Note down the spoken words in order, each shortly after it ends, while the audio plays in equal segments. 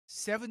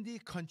70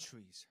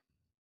 countries.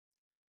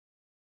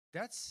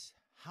 That's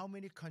how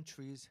many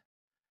countries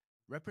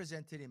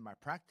represented in my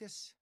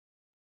practice,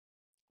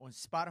 on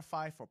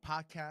Spotify for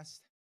podcasts,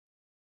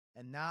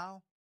 and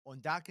now on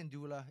Doc and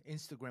Dula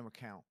Instagram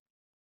account.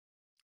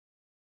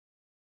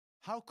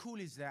 How cool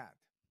is that?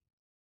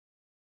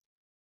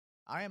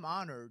 I am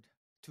honored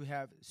to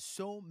have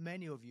so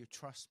many of you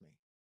trust me.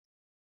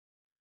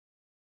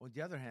 On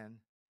the other hand,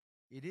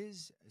 it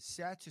is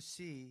sad to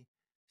see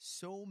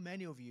so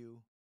many of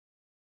you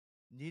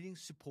needing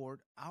support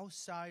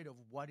outside of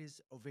what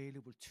is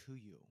available to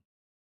you.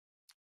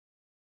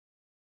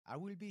 I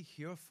will be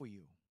here for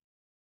you.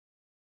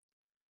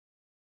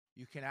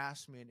 You can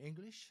ask me in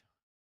English,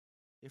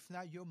 if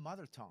not your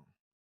mother tongue,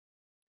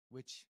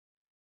 which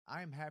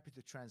I am happy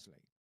to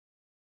translate.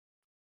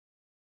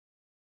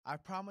 I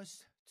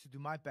promise to do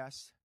my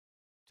best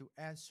to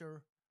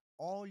answer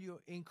all your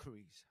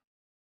inquiries,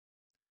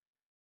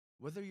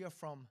 whether you're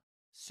from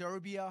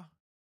Serbia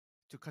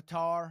to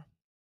Qatar,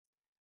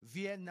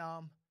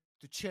 Vietnam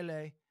to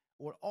Chile,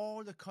 or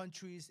all the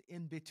countries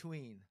in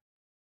between.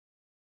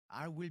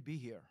 I will be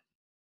here.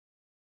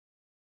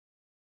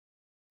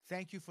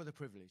 Thank you for the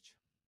privilege.